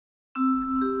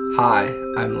Hi,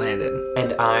 I'm Landon.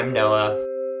 And I'm Noah.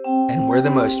 And we're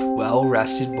the most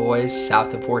well-rested boys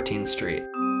south of 14th Street.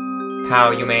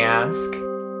 How, you may ask?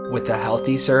 With a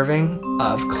healthy serving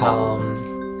of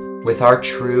calm. With our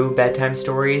true bedtime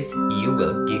stories, you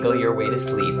will giggle your way to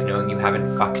sleep knowing you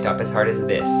haven't fucked up as hard as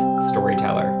this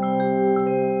storyteller.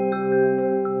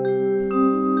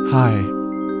 Hi,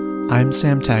 I'm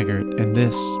Sam Taggart, and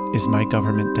this is my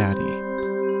government daddy.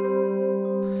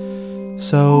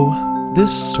 So,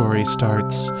 this story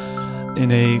starts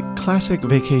in a classic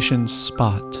vacation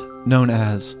spot known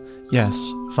as,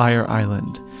 yes, Fire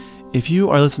Island. If you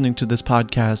are listening to this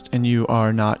podcast and you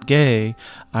are not gay,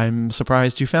 I'm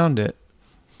surprised you found it.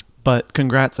 But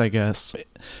congrats, I guess.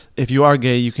 If you are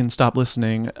gay, you can stop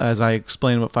listening as I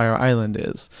explain what Fire Island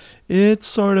is. It's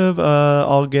sort of a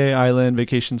all-gay island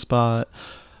vacation spot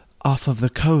off of the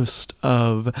coast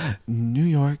of New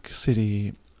York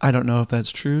City. I don't know if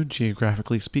that's true,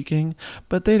 geographically speaking,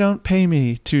 but they don't pay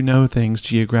me to know things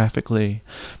geographically.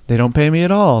 They don't pay me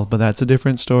at all, but that's a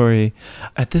different story.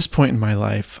 At this point in my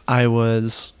life, I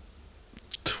was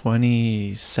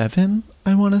 27,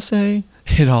 I want to say.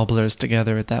 It all blurs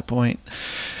together at that point.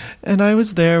 And I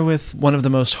was there with one of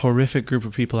the most horrific group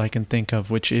of people I can think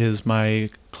of, which is my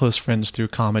close friends through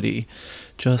comedy.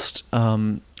 Just,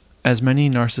 as many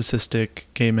narcissistic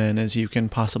gay men as you can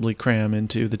possibly cram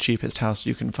into the cheapest house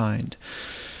you can find.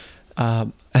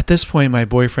 At this point, my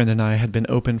boyfriend and I had been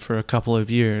open for a couple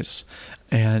of years.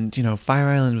 And, Fire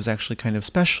Island was actually kind of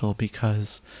special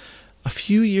because a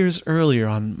few years earlier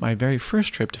on my very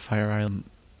first trip to Fire Island,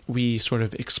 we sort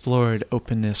of explored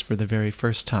openness for the very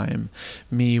first time.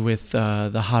 Me with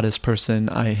the hottest person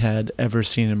I had ever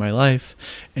seen in my life,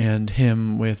 and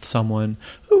him with someone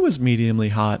who was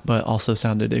mediumly hot, but also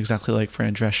sounded exactly like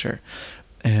Fran Drescher.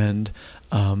 And,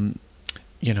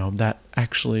 that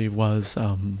actually was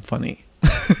funny.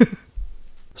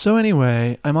 So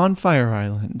anyway, I'm on Fire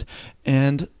Island,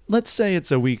 and let's say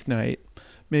it's a weeknight,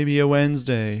 maybe a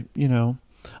Wednesday,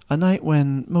 a night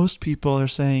when most people are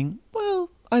saying, well,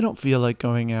 I don't feel like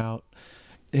going out.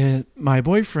 My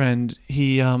boyfriend,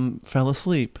 he fell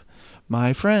asleep.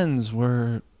 My friends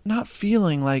were not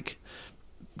feeling like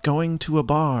going to a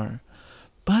bar.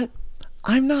 But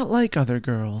I'm not like other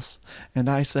girls. And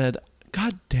I said,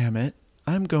 God damn it,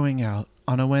 I'm going out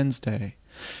on a Wednesday.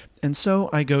 And so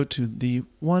I go to the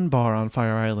one bar on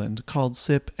Fire Island called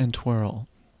Sip and Twirl.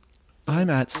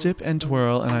 I'm at Sip and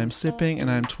Twirl, and I'm sipping and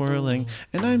I'm twirling,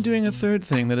 and I'm doing a third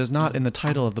thing that is not in the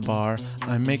title of the bar.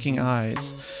 I'm making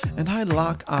eyes. And I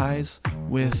lock eyes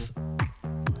with,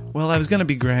 well, I was going to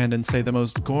be grand and say the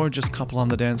most gorgeous couple on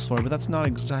the dance floor, but that's not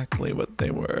exactly what they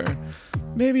were.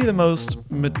 Maybe the most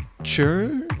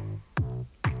mature?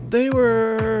 They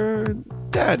were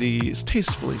daddies,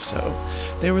 tastefully so.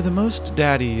 They were the most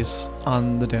daddies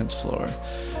on the dance floor.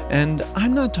 And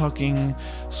I'm not talking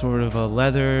sort of a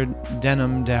leather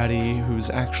denim daddy who's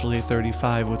actually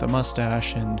 35 with a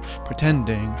mustache and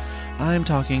pretending. I'm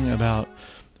talking about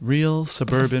real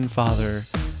suburban father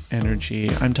energy.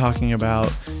 I'm talking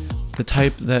about the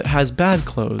type that has bad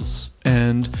clothes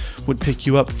and would pick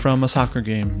you up from a soccer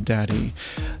game daddy.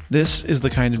 This is the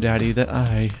kind of daddy that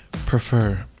I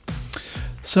prefer.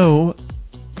 So,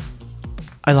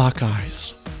 I lock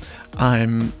eyes.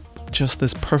 I'm just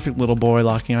this perfect little boy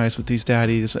locking eyes with these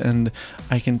daddies, and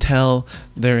I can tell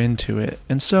they're into it.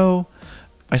 And so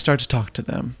I start to talk to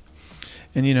them.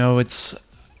 And it's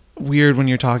weird when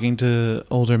you're talking to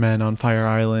older men on Fire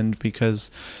Island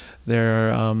because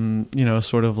they're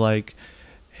sort of like,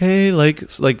 hey, like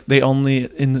they only,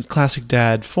 in the classic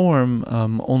dad form,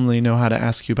 only know how to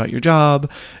ask you about your job.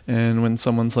 And when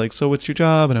someone's like, so what's your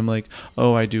job? And I'm like,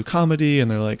 oh, I do comedy. And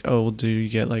they're like, oh, well, do you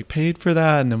get paid for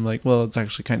that? And I'm like, well, it's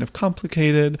actually kind of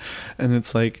complicated. And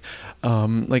it's like,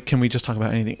 can we just talk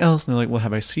about anything else? And they're like, well,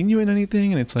 have I seen you in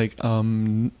anything? And it's like,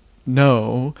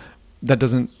 no. That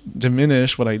doesn't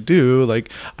diminish what I do.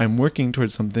 I'm working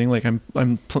towards something.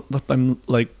 I'm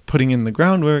putting in the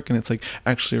groundwork, and it's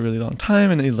actually a really long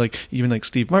time. And even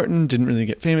Steve Martin didn't really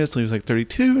get famous till he was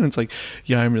 32, and it's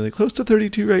yeah, I'm really close to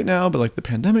 32 right now, but the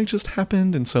pandemic just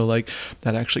happened, and so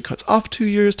that actually cuts off 2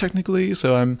 years technically.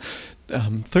 So I'm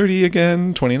 30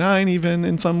 again, 29 even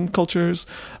in some cultures.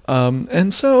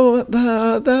 And so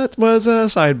that was a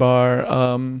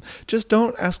sidebar. Just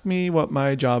don't ask me what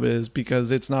my job is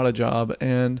because it's not a job.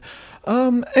 And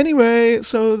anyway,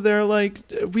 so they're like,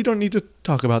 we don't need to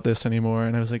talk about this anymore.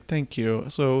 And I was like, thank you.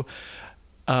 So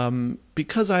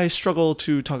because I struggle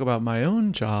to talk about my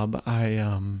own job,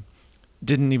 I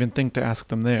didn't even think to ask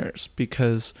them theirs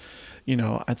because,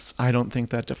 I don't think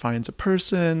that defines a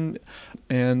person.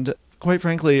 And quite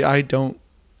frankly, I don't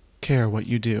care what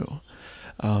you do.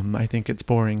 I think it's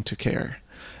boring to care.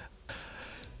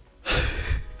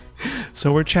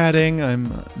 So we're chatting.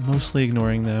 I'm mostly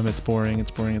ignoring them. It's boring.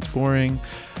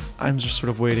 I'm just sort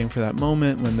of waiting for that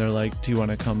moment when they're like, do you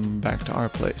want to come back to our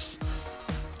place?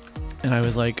 And I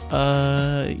was like,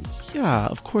 yeah,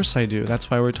 of course I do.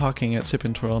 That's why we're talking at Sip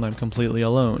and Twirl and I'm completely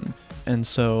alone. And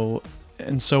so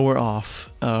we're off.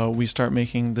 We start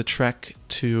making the trek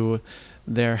to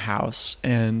their house.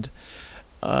 And,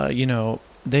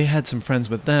 they had some friends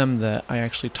with them that I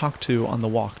actually talked to on the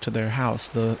walk to their house,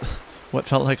 what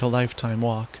felt like a lifetime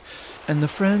walk. And the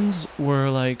friends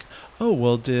were like, oh,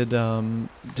 well, did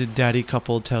Daddy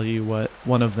Couple tell you what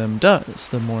one of them does,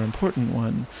 the more important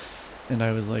one? And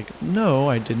I was like, no,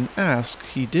 I didn't ask.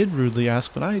 He did rudely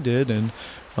ask what I did, and,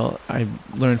 well, I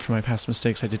learned from my past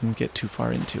mistakes I didn't get too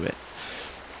far into it.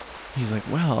 He's like,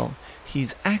 well,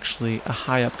 he's actually a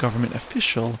high-up government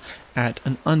official at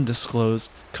an undisclosed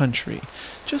country.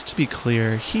 Just to be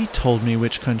clear, he told me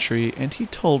which country, and he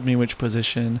told me which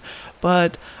position,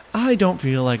 but I don't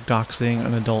feel like doxing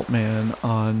an adult man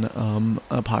on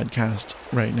a podcast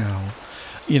right now.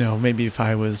 Maybe if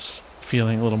I was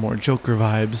feeling a little more Joker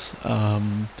vibes,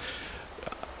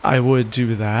 I would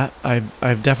do that.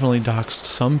 I've definitely doxed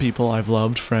some people I've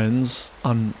loved, friends,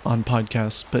 on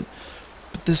podcasts, but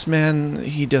this man,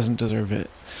 he doesn't deserve it.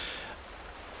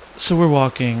 So we're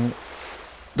walking,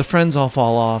 the friends all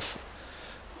fall off,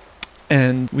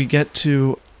 and we get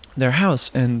to their house,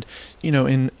 and,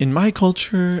 in my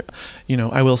culture,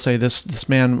 I will say this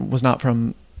man was not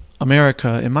from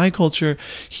America. In my culture,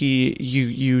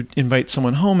 you invite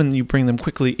someone home and you bring them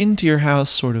quickly into your house,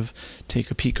 sort of take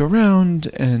a peek around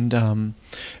and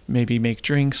maybe make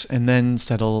drinks and then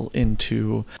settle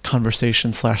into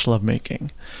conversation /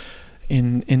 lovemaking.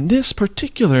 In this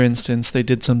particular instance, they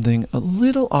did something a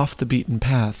little off the beaten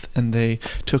path, and they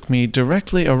took me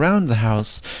directly around the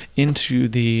house into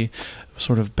the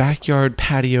sort of backyard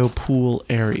patio pool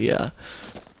area.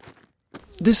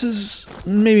 This is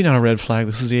maybe not a red flag,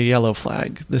 this is a yellow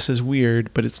flag. This is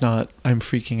weird, but it's not, I'm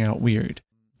freaking out weird.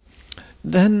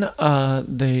 Then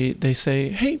they say,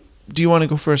 hey, do you want to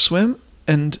go for a swim?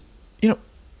 And,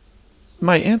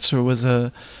 my answer was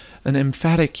an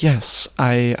emphatic yes.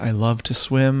 I love to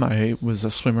swim. I was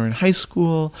a swimmer in high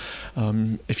school.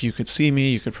 If you could see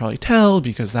me, you could probably tell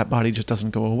because that body just doesn't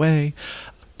go away.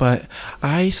 But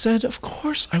I said, of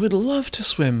course, I would love to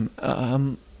swim.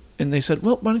 And they said,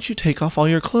 well, why don't you take off all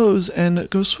your clothes and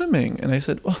go swimming? And I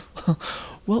said,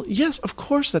 well, yes, of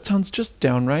course, that sounds just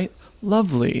downright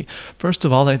lovely. First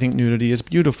of all, I think nudity is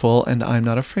beautiful, and I'm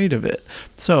not afraid of it.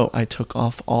 So I took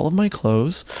off all of my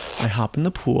clothes, I hop in the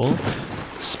pool,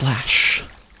 splash,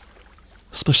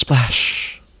 splish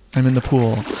splash, I'm in the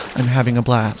pool, I'm having a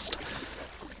blast.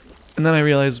 And then I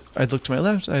realized I looked to my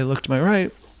left, I looked to my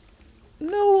right,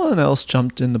 no one else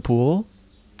jumped in the pool,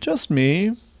 just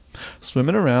me.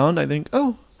 Swimming around, I think,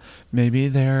 oh, maybe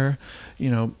they're,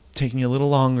 taking a little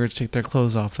longer to take their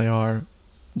clothes off. They are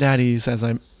daddies, as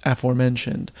I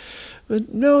aforementioned.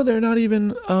 But no, they're not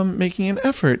even making an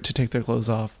effort to take their clothes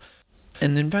off.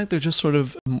 And in fact, they're just sort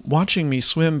of watching me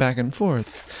swim back and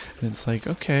forth. And it's like,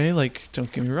 okay,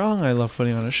 don't get me wrong, I love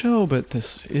putting on a show, but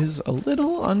this is a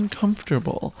little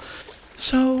uncomfortable.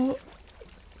 So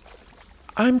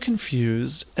I'm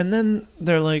confused. And then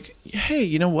they're like, hey,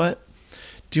 you know what?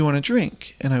 Do you want a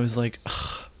drink? And I was like,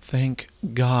 thank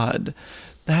God.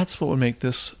 That's what would make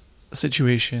this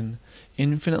situation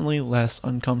infinitely less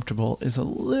uncomfortable, is a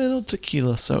little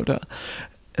tequila soda.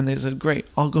 And they said, great,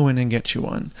 I'll go in and get you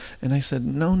one. And I said,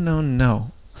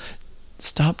 no.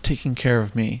 Stop taking care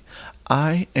of me.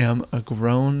 I am a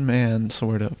grown man,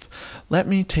 sort of. Let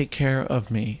me take care of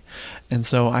me. And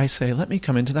so I say, let me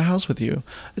come into the house with you.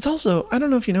 It's also, I don't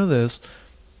know if you know this,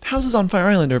 houses on Fire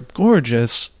Island are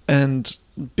gorgeous and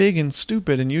big and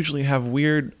stupid and usually have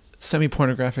weird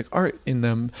semi-pornographic art in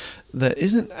them that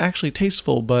isn't actually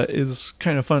tasteful but is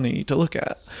kind of funny to look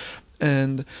at.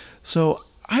 And so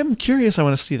I'm curious, I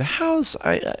want to see the house.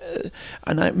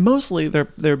 I mostly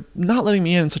they're not letting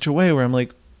me in such a way where I'm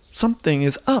like, something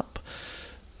is up.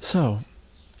 So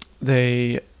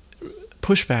they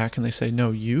push back and they say,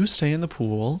 no, you stay in the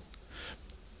pool.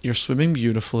 You're swimming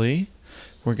beautifully.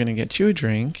 We're going to get you a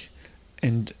drink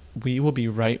and we will be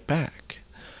right back.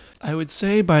 I would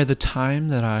say by the time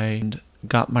that I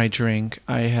got my drink,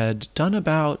 I had done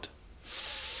about,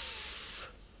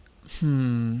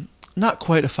 not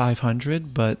quite a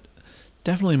 500, but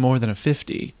definitely more than a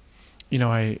 50.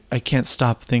 I can't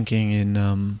stop thinking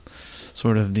in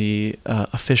sort of the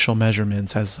official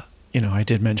measurements, as, I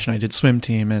did mention I did swim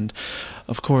team, and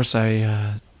of course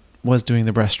I was doing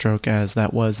the breaststroke, as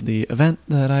that was the event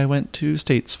that I went to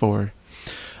States for.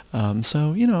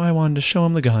 So, I wanted to show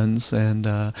him the guns and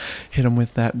hit him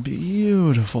with that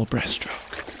beautiful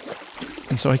breaststroke.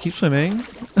 And so I keep swimming.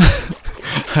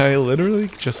 I literally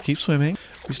just keep swimming.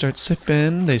 We start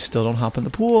sipping. They still don't hop in the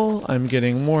pool. I'm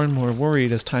getting more and more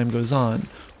worried as time goes on.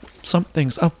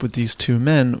 Something's up with these two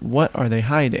men. What are they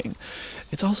hiding?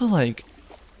 It's also like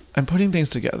I'm putting things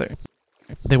together.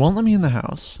 They won't let me in the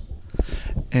house.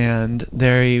 And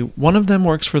one of them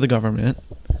works for the government.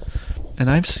 And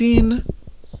I've seen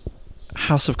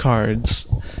House of Cards.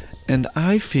 And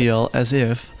I feel as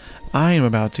if I am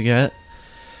about to get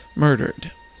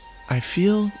murdered. I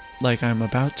feel like I'm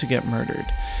about to get murdered.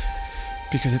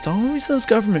 Because it's always those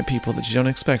government people that you don't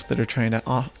expect that are trying to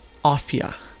off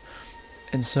ya.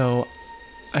 And so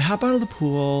I hop out of the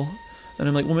pool and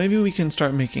I'm like, well, maybe we can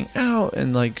start making out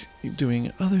and like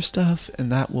doing other stuff,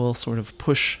 and that will sort of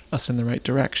push us in the right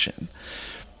direction.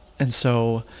 And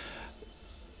so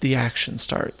the action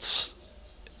starts.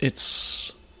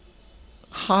 It's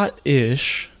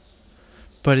hot-ish,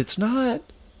 but it's not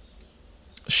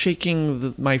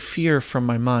shaking my fear from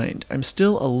my mind. I'm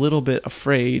still a little bit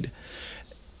afraid.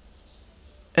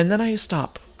 And then I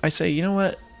stop. I say, you know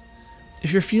what?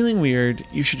 If you're feeling weird,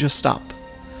 you should just stop.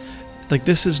 Like,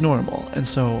 this is normal. And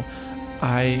so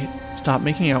I stop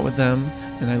making out with them,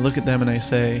 and I look at them and I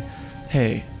say,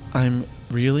 hey, I'm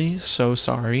really so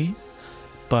sorry,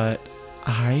 but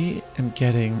I am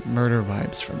getting murder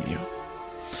vibes from you.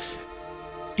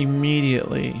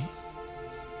 Immediately,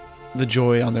 the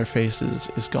joy on their faces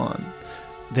is gone.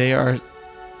 They are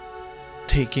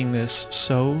taking this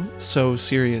so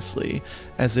seriously,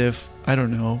 as if, I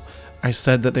don't know, I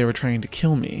said that they were trying to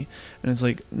kill me. And it's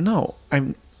like, no,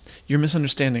 you're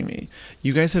misunderstanding me.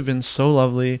 You guys have been so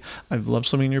lovely. I've loved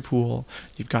swimming in your pool.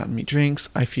 You've gotten me drinks.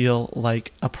 I feel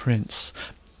like a prince.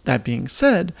 That being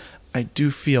said, I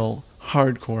do feel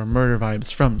hardcore murder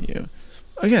vibes from you.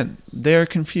 Again, they're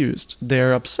confused.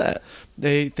 They're upset.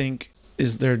 They think,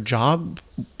 is their job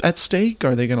at stake?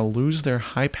 Are they going to lose their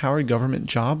high-powered government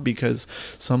job because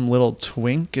some little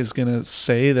twink is going to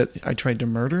say that I tried to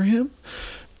murder him?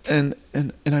 And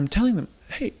I'm telling them,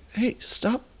 hey,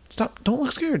 stop. Don't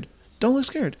look scared. Don't look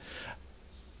scared.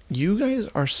 You guys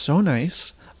are so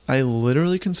nice. I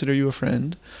literally consider you a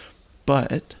friend,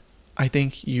 but I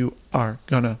think you are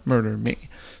gonna murder me.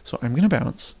 So I'm gonna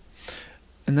bounce.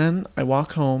 And then I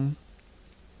walk home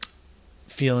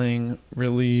feeling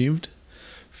relieved,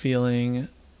 feeling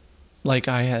like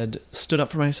I had stood up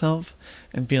for myself,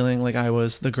 and feeling like I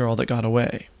was the girl that got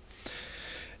away.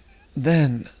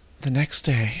 Then the next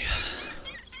day,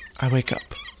 I wake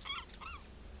up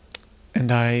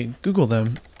and I Google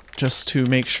them just to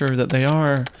make sure that they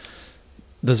are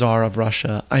the Tsar of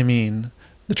Russia. I mean,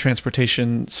 the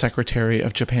Transportation Secretary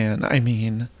of Japan. I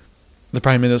mean, the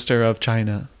Prime Minister of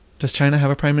China. Does China have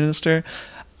a Prime Minister?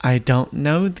 I don't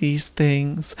know these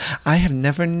things. I have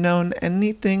never known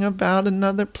anything about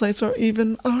another place or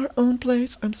even our own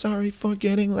place. I'm sorry for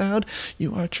getting loud.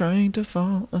 You are trying to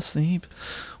fall asleep.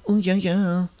 Oh,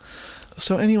 yeah.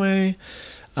 So anyway,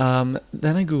 then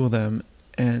I Google them,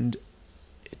 and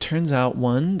it turns out,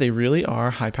 one, they really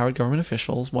are high-powered government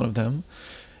officials, one of them.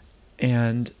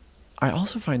 And I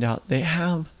also find out they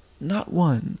have not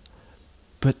one,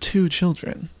 but 2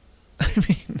 children. I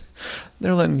mean,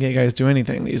 they're letting gay guys do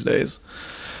anything these days.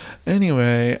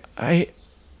 Anyway, I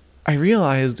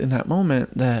realized in that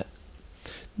moment that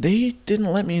they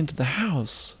didn't let me into the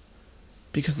house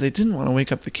because they didn't want to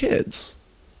wake up the kids.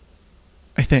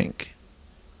 I think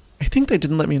they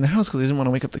didn't let me in the house because they didn't want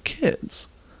to wake up the kids.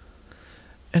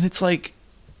 And it's like,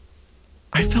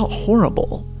 I felt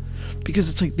horrible because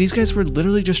it's like these guys were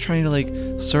literally just trying to like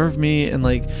serve me and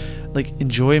like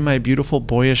enjoy my beautiful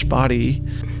boyish body,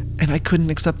 and I couldn't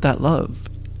accept that love,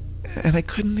 and I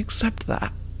couldn't accept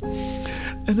that.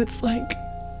 And it's like,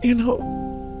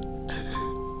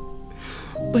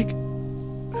 like,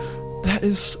 that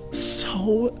is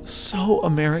so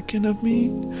American of me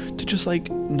to just like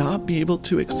not be able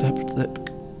to accept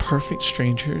that perfect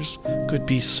strangers could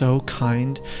be so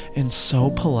kind and so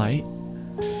polite.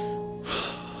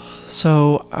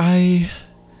 So I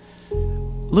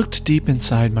looked deep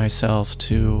inside myself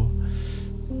to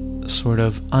sort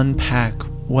of unpack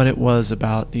what it was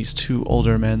about these 2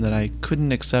 older men that I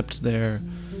couldn't accept their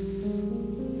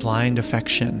blind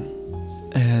affection.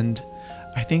 And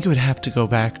I think it would have to go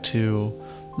back to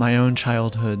my own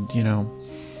childhood.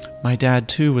 My dad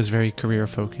too was very career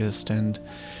focused, and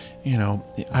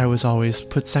I was always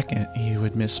put second. He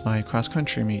would miss my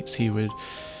cross-country meets. He would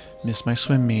miss my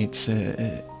swim meets.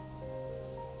 It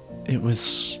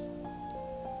was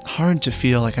hard to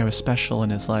feel like I was special in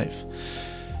his life.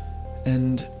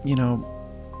 And,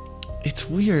 it's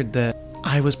weird that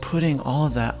I was putting all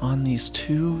of that on these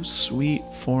two sweet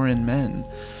foreign men.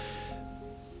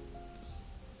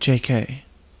 JK.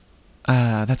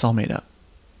 That's all made up.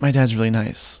 My dad's really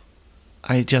nice.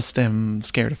 I just am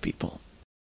scared of people.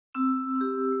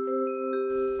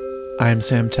 I'm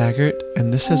Sam Taggart,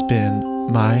 and this has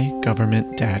been My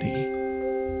Government Daddy.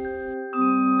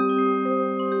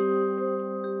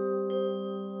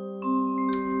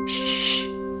 Shh.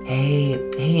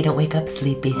 Hey, don't wake up,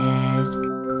 sleepyhead.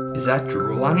 Is that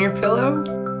drool on your pillow?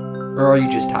 Or are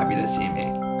you just happy to see me?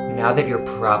 Now that you're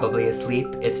probably asleep,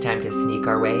 it's time to sneak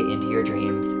our way into your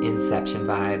dreams. Inception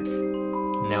vibes.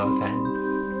 No offense.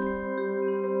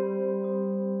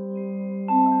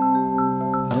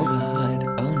 Oh god,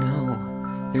 oh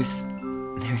no. There's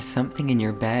something in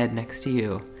your bed next to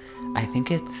you. I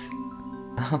think it's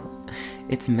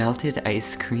melted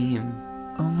ice cream.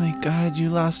 Oh my god, you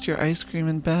lost your ice cream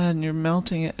in bed and you're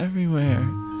melting it everywhere.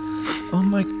 Oh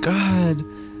my god.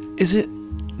 Is it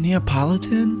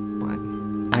Neapolitan?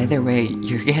 What? Either way,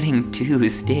 you're getting too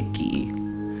sticky.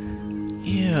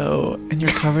 Ew, and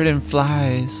you're covered in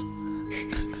flies.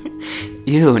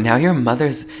 Ew, now your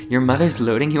mother's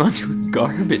loading you onto a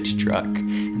garbage truck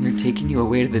and they're taking you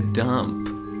away to the dump.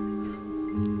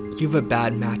 You have a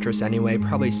bad mattress anyway.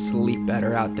 Probably sleep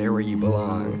better out there where you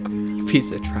belong. You piece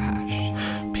of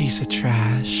trash. Piece of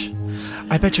trash.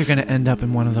 I bet you're gonna end up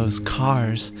in one of those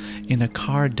cars in a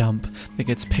car dump that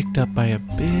gets picked up by a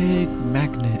big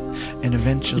magnet and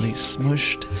eventually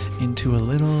smushed into a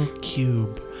little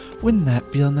cube. Wouldn't that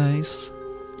feel nice?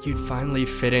 You'd finally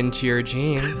fit into your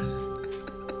jeans.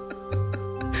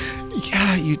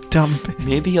 Yeah, you dump.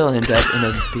 Maybe you'll end up in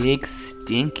a big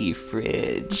stinky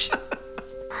fridge.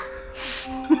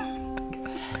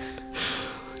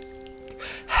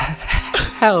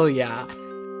 Hell yeah.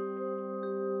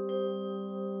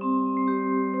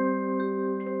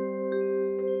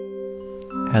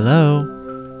 Hello,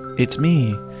 it's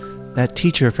me, that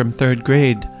teacher from 3rd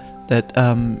grade that,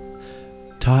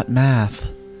 taught math,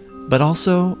 but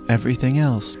also everything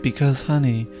else, because,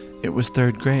 honey, it was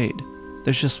 3rd grade.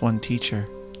 There's just one teacher.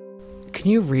 Can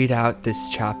you read out this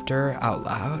chapter out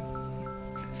loud?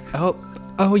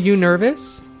 Oh, you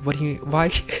nervous?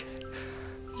 Why?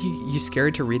 You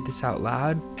scared to read this out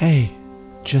loud? Hey,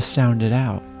 just sound it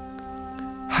out.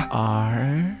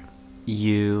 Are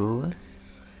You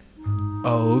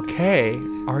okay?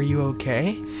 Are you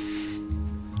okay?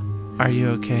 Are you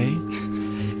okay?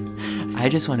 I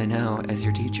just want to know, as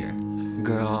your teacher,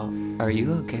 girl, are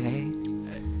you okay?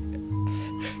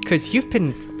 Cause you've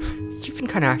been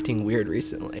kind of acting weird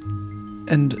recently.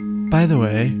 And, by the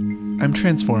way, I'm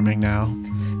transforming now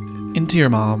into your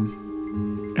mom.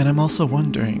 And I'm also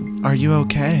wondering, are you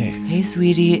okay? Hey,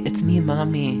 sweetie, it's me,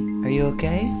 Mommy. Are you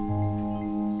okay?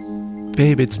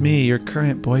 Babe, it's me, your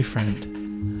current boyfriend.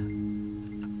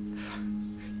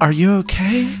 Are you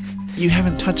okay? You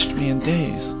haven't touched me in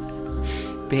days.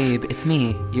 Babe, it's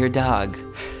me, your dog,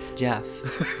 Jeff.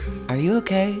 Are you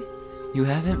okay? You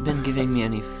haven't been giving me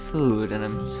any food, and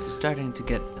I'm starting to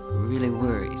get really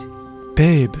worried.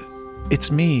 Babe,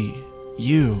 it's me,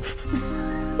 you.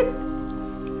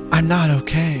 I'm not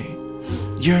okay.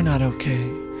 You're not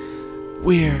okay.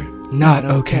 We're not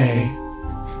okay.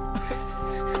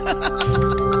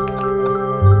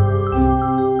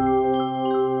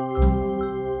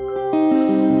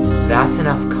 That's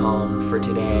enough calm for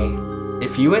today.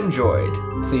 If you enjoyed,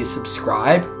 please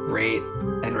subscribe, rate,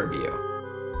 and review.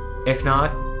 If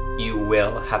not, you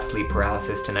will have sleep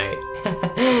paralysis tonight.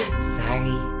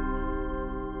 Sorry.